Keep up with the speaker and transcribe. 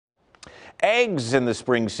Eggs in the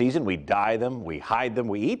spring season, we dye them, we hide them,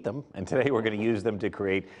 we eat them, and today we're going to use them to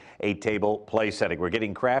create a table play setting. We're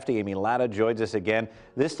getting crafty. Amy Latta joins us again,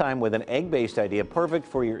 this time with an egg-based idea, perfect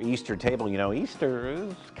for your Easter table. You know, Easter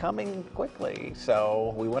is coming quickly,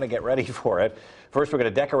 so we want to get ready for it. First, we're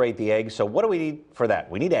going to decorate the eggs. So what do we need for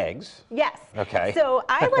that? We need eggs. Yes. Okay. So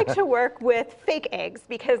I like to work with fake eggs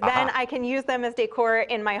because then I can use them as decor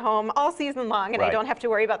in my home all season long, and I don't have to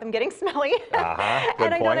worry about them getting smelly. Good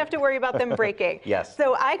and I don't have to worry about them breaking. Yes.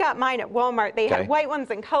 So I got mine at Walmart. They had white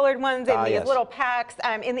ones and colored ones in these little packs.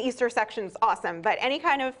 In the Easter section is awesome. But any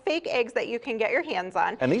kind of fake eggs that you can get your hands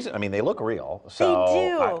on. And these, I mean, they look real. So they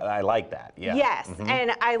do. I like that. Yeah. Yes.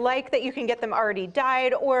 And I like that you can get them already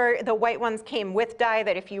dyed, or the white ones came with dye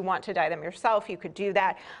that if you want to dye them yourself, you could do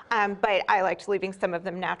that. But I liked leaving some of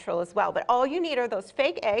them natural as well. But all you need are those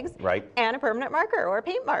fake eggs and a permanent marker or a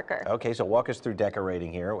paint marker. Okay, so walk us through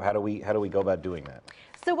decorating here. How do we go about doing that?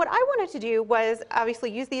 So what I wanted to do was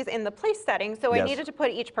obviously use these in the place setting, so I needed to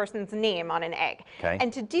put each person's name on an egg.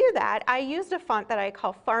 And to do that, I used a font that I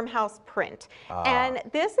call Farmhouse Print. And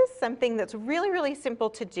this is something that's really, really simple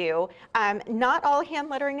to do. Not all hand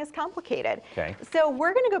lettering is complicated. So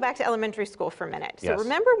we're going to go back to elementary school for a minute. So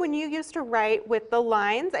remember when you used to write with the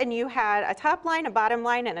lines and you had a top line, a bottom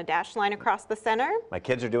line, and a dashed line across the center? My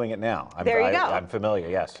kids are doing it now. There you go. I'm familiar,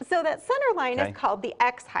 yes. So that center line is called the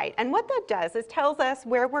X height. And what that does is tells us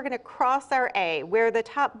where we're going to cross our A, where the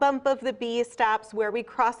top bump of the B stops, where we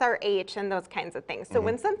cross our H, and those kinds of things. So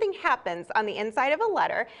when something happens on the inside of a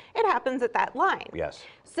letter, it happens at that line. Yes.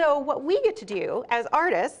 So what we get to do as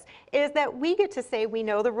artists is that we get to say we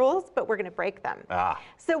know the rules, but we're going to break them.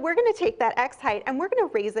 So we're going to take that X height and we're going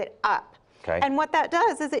to raise it up. And what that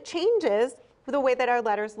does is it changes the way that our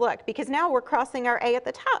letters look, because now we're crossing our A at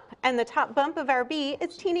the top, and the top bump of our B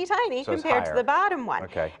is teeny tiny compared to the bottom one.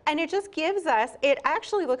 And it just gives us, it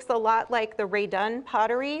actually looks a lot like the Ray Dunn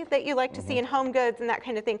pottery that you like to see in Home Goods and that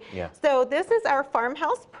kind of thing. So this is our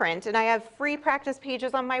Farmhouse Print, and I have free practice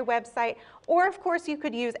pages on my website, or of course you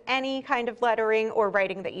could use any kind of lettering or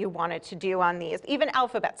writing that you wanted to do on these, even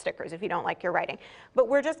alphabet stickers if you don't like your writing. But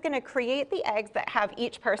we're just going to create the eggs that have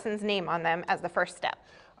each person's name on them as the first step.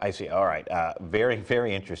 I see. All right. Very,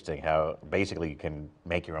 very interesting how basically you can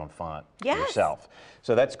make your own font yourself.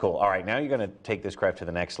 So that's cool. All right. Now you're going to take this craft to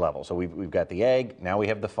the next level. So we've got the egg. Now we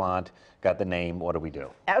have the font, got the name. What do we do?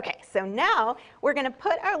 Okay. So now we're going to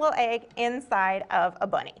put our little egg inside of a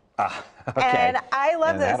bunny. And I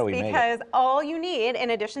love this because all you need,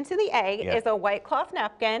 in addition to the egg, is a white cloth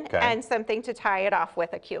napkin and something to tie it off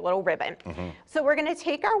with, a cute little ribbon. So we're going to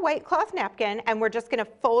take our white cloth napkin and we're just going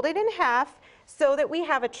to fold it in half so that we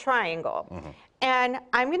have a triangle. And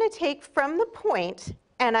I'm going to take from the point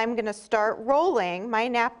and I'm going to start rolling my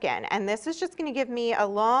napkin. And this is just going to give me a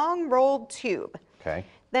long rolled tube.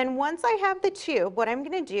 Then once I have the tube, what I'm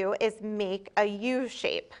going to do is make a U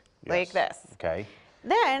shape like this.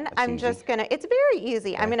 Then I'm just going to, it's very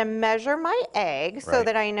easy. I'm going to measure my egg so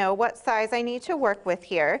that I know what size I need to work with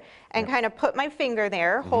here, and kind of put my finger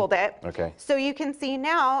there, hold it. So you can see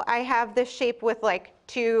now I have this shape with like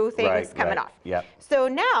two things coming off. So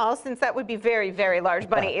now, since that would be very, very large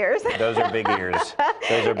bunny ears. Those are big ears.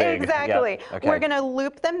 Those are big. Exactly. We're going to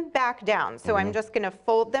loop them back down. So I'm just going to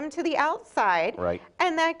fold them to the outside.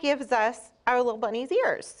 And that gives us our little bunny's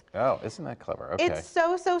ears. Oh, isn't that clever? It's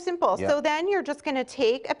so, so simple. So then you're just going to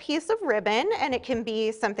take a piece of ribbon, and it can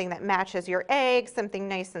be something that matches your egg, something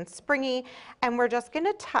nice and springy, and we're just going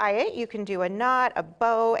to tie it. You can do a knot, a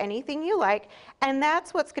bow, anything you like, and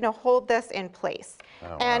that's what's going to hold this in place.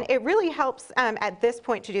 And it really helps at this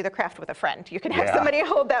point to do the craft with a friend. You can have somebody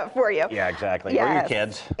hold that for you. Exactly. Or your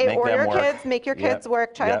kids. Or your kids. Make your kids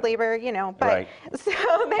work. Child labor, you know. But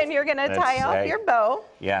so then you're going to tie off your bow.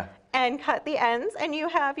 And cut the ends, and you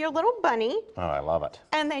have your little bunny. Oh, I love it.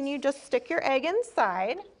 And then you just stick your egg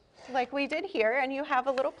inside, like we did here, and you have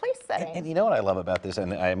a little place setting. And you know what I love about this,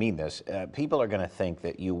 and I mean this, people are going to think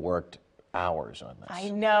that you worked hours on this.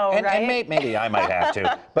 I know, and, right? And maybe I might have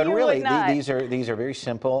to, but really, these are very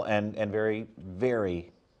simple and very,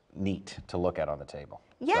 very neat to look at on the table.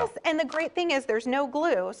 Yes, and the great thing is there's no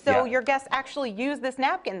glue, so your guests actually use this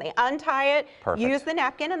napkin. They untie it, use the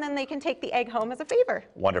napkin, and then they can take the egg home as a favor.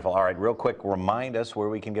 Wonderful. All right, real quick, remind us where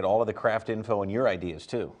we can get all of the craft info and your ideas,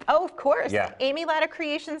 too. Oh, of course.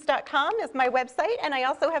 AmyLattaCreations.com is my website, and I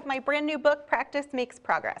also have my brand new book, Practice Makes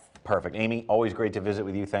Progress. Perfect. Amy, always great to visit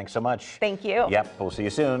with you. Thanks so much. Thank you. Yep, we'll see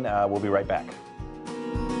you soon. We'll be right back.